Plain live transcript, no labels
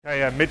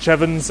Hey, Mitch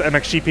Evans,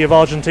 MXGP of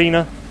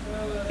Argentina.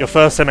 Your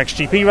first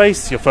MXGP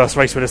race, your first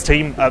race with this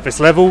team at this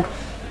level.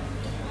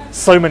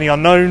 So many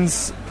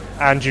unknowns,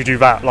 and you do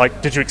that.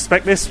 Did you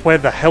expect this? Where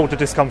the hell did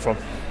this come from?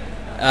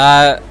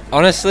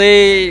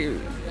 Honestly,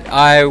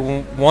 I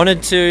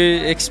wanted to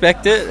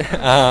expect it.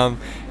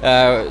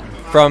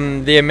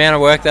 From the amount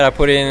of work that I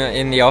put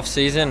in the off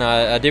season,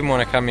 I didn't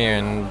want to come here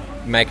and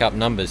make up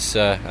numbers.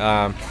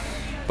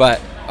 But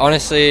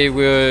honestly,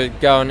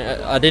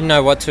 I didn't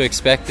know what to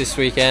expect this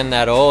weekend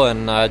at all,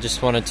 and I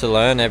just wanted to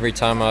learn every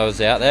time I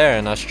was out there.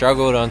 And I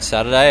struggled on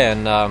Saturday,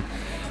 and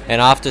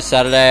after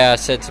Saturday, I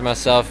said to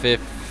myself,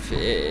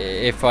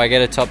 if I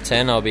get a top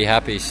 10, I'll be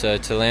happy. So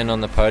to land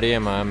on the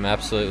podium, I'm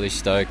absolutely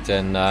stoked,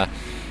 and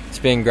it's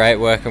been great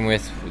working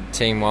with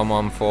Team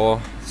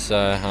 114.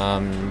 So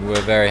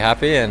we're very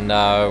happy, and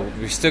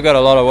we've still got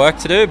a lot of work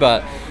to do,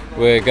 but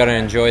we're going to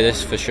enjoy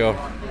this for sure.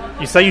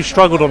 You say you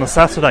struggled on a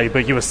Saturday,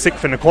 but you were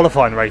 6th in the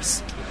qualifying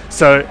race.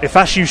 So if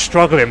that's you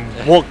struggling,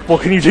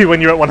 what can you do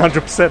when you're at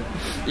 100%?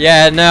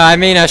 Yeah, no, I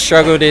mean I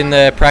struggled in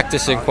the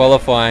practice and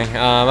qualifying.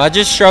 I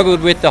just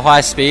struggled with the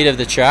high speed of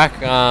the track.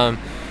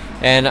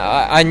 And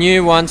I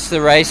knew once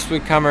the race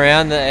would come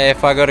around that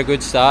if I got a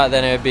good start,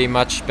 then it would be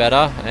much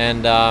better.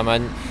 And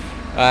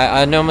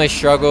I normally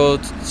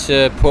struggled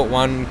to put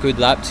one good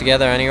lap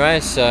together anyway.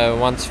 So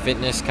once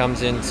fitness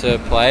comes into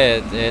play,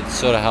 it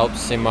sort of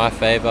helps in my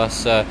favour.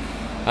 So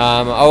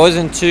I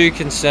wasn't too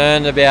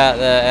concerned about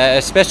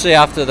especially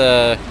after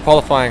the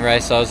qualifying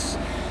race. I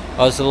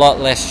was a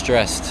lot less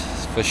stressed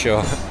for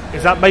sure.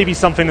 Is that maybe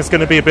something that's going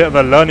to be a bit of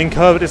a learning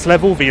curve at this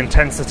level, the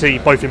intensity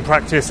both in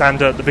practice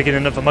and at the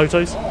beginning of the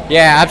motos?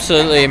 Yeah,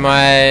 absolutely.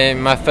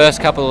 My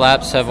first couple of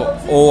laps have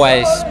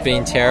always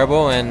been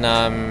terrible, and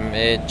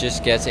it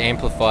just gets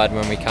amplified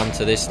when we come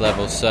to this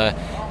level. So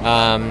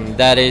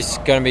that is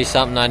going to be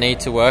something I need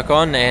to work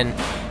on, and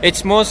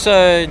it's more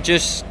so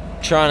just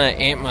trying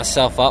to amp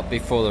myself up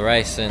before the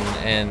race, and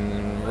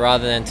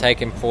rather than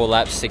taking 4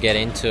 laps to get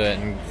into it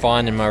and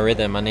finding my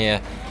rhythm, I need to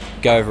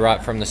go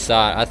right from the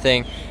start. I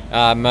think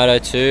Moto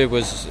 2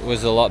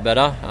 was a lot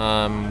better.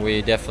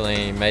 We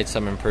definitely made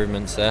some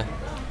improvements there.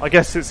 I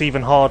guess it's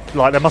even hard,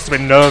 there must have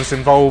been nerves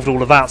involved,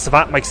 all of that, so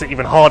that makes it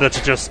even harder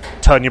to just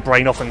turn your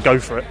brain off and go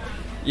for it.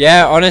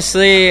 Yeah,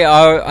 honestly,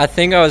 I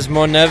think I was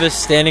more nervous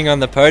standing on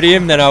the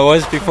podium than I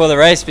was before the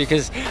race,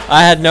 because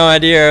I had no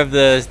idea of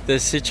the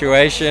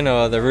situation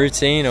or the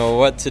routine or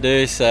what to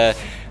do. So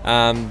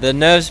the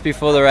nerves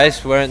before the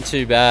race weren't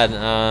too bad.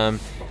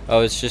 I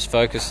was just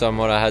focused on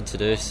what I had to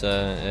do, so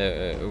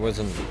it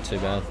wasn't too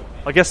bad.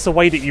 I guess the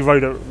way that you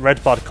rode at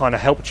Redbud kind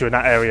of helped you in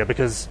that area,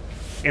 because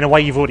in a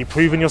way you've already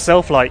proven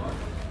yourself.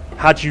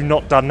 Had you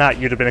not done that,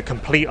 you'd have been a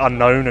complete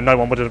unknown and no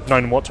one would have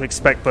known what to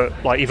expect.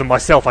 But even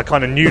myself, I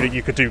kind of knew that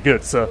you could do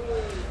good. So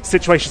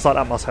situations like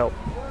that must help.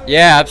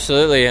 Yeah,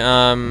 absolutely.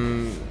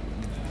 Riding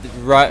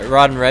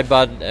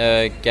Redbud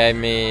gave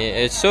me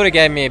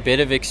a bit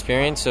of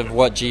experience of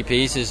what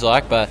GPs is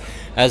like, but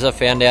as I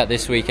found out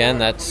this weekend,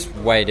 that's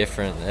way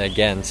different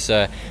again.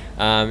 So,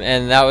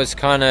 and that was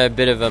kind of a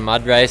bit of a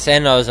mud race,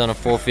 and I was on a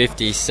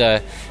 450. So,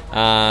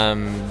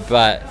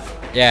 but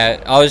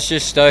yeah, I was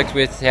just stoked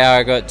with how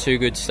I got 2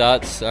 good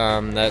starts.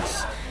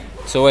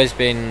 It's always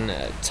been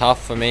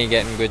tough for me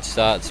getting good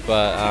starts,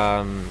 but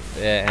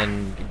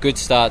and good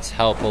starts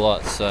help a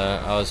lot. So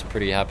I was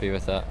pretty happy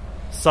with that.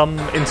 Some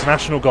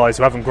international guys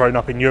who haven't grown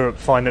up in Europe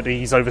find that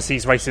these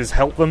overseas races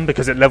help them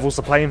because it levels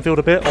the playing field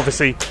a bit.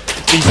 Obviously,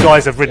 these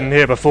guys have ridden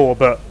here before,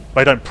 but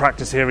they don't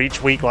practice here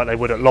each week like they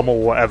would at Lommel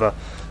or whatever.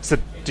 So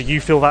do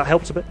you feel that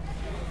helps a bit?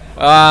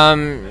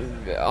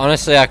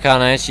 Honestly, I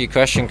can't answer your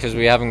question because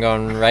we haven't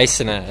gone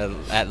racing it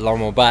at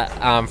Lommel. But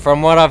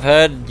from what I've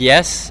heard,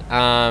 yes.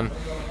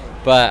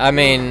 But I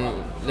mean,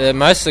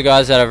 most of the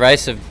guys that have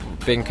raced have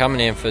been coming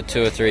in for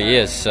 2 or 3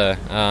 years, so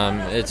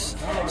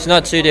it's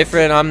not too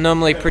different. I'm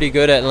normally pretty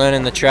good at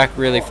learning the track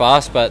really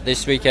fast, but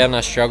this weekend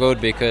I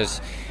struggled because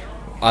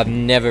I've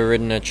never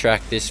ridden a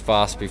track this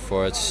fast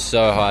before. It's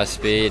so high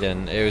speed,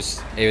 and it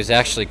was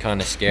actually kind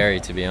of scary,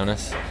 to be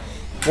honest.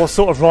 What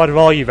sort of rider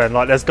are you then?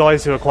 There's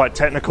guys who are quite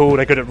technical,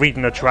 they're good at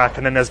reading the track,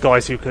 and then there's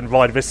guys who can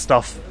ride this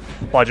stuff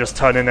by just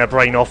turning their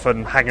brain off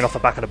and hanging off the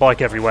back of the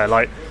bike everywhere.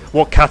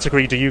 What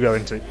category do you go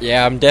into?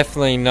 Yeah, I'm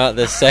definitely not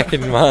the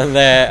second one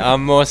there.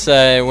 I'm more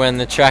so when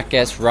the track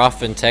gets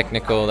rough and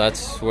technical,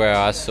 that's where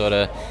I sort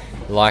of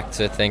like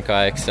to think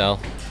I excel.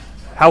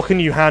 How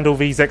can you handle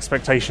these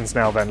expectations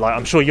now then?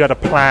 I'm sure you had a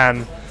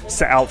plan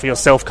set out for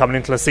yourself coming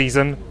into the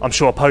season. I'm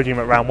sure a podium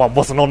at round 1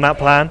 wasn't on that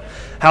plan.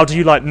 How do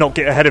you not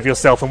get ahead of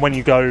yourself, and when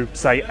you go,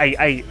 say,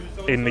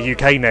 8-8 in the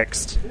UK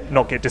next,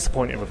 not get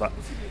disappointed with that?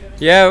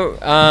 Yeah,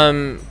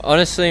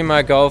 honestly,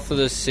 my goal for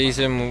this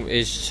season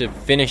is to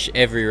finish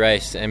every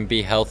race and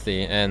be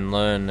healthy and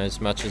learn as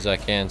much as I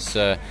can.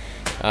 So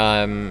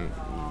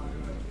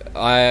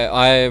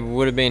I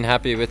would have been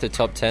happy with the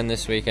top 10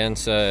 this weekend,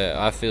 so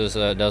I feel as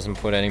though it doesn't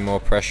put any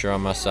more pressure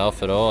on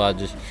myself at all. I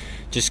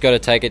just got to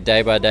take it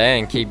day by day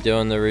and keep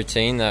doing the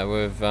routine that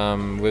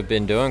we've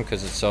been doing,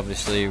 because it's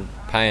obviously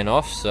paying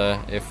off.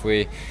 So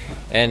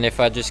if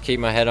I just keep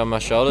my head on my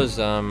shoulders,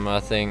 I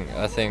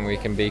think we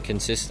can be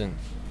consistent.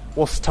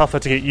 What's tougher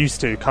to get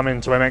used to,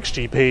 coming to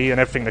MXGP and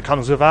everything that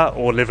comes with that,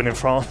 or living in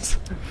France?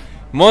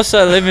 More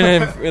so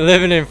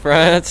living in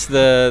France,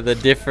 the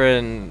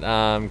different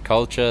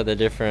culture, the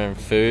different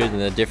food, and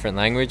the different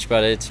language.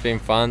 But it's been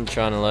fun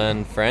trying to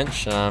learn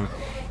French.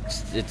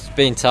 It's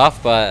been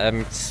tough, but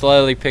I'm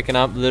slowly picking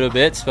up little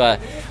bits. But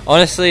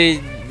honestly,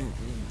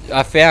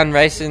 I found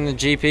racing the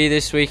GP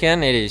this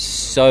weekend, it is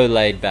so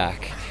laid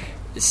back.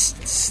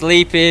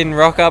 Sleep in,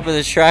 rock up at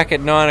the track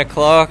at 9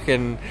 o'clock,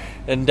 and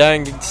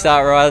don't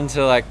start riding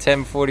until like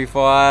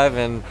 10:45.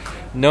 And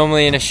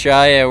normally in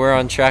Australia we're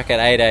on track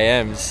at 8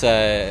 a.m,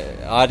 so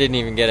I didn't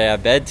even get out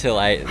of bed till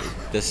 8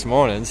 this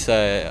morning, so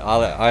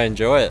I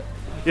enjoy it.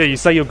 Yeah, you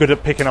say you're good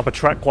at picking up a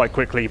track quite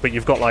quickly, but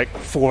you've got like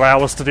 4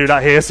 hours to do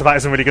that here, so that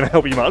isn't really going to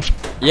help you much.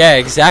 Yeah,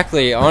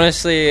 exactly.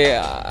 Honestly,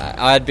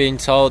 I'd been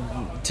told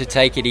to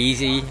take it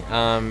easy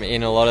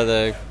in a lot of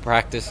the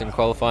practice and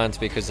qualifying,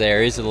 because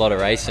there is a lot of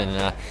racing.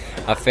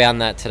 I found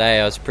that today.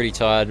 I was pretty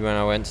tired when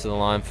I went to the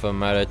line for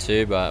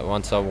Moto2, but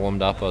once I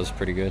warmed up I was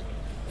pretty good.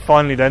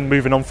 Finally then,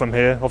 moving on from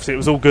here, obviously it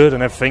was all good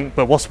and everything,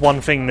 but what's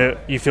one thing that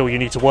you feel you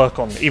need to work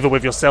on, either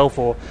with yourself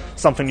or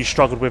something you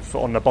struggled with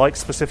on the bike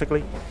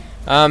specifically?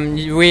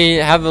 We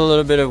have a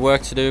little bit of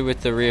work to do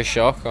with the rear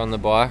shock on the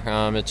bike.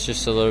 It's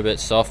just a little bit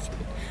soft.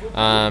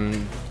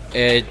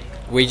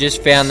 We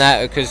just found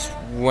that because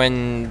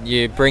when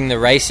you bring the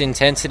race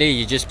intensity,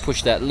 you just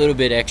push that little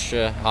bit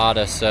extra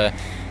harder. So,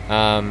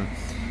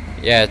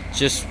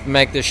 just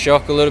make the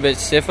shock a little bit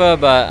stiffer.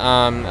 But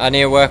I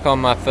need to work on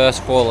my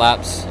first 4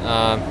 laps,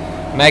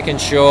 making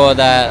sure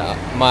that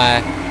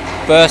my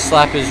first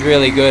lap is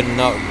really good and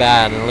not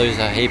bad, and lose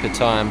a heap of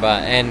time.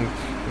 And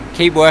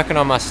keep working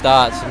on my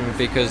starts,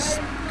 because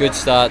good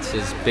starts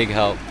is big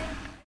help.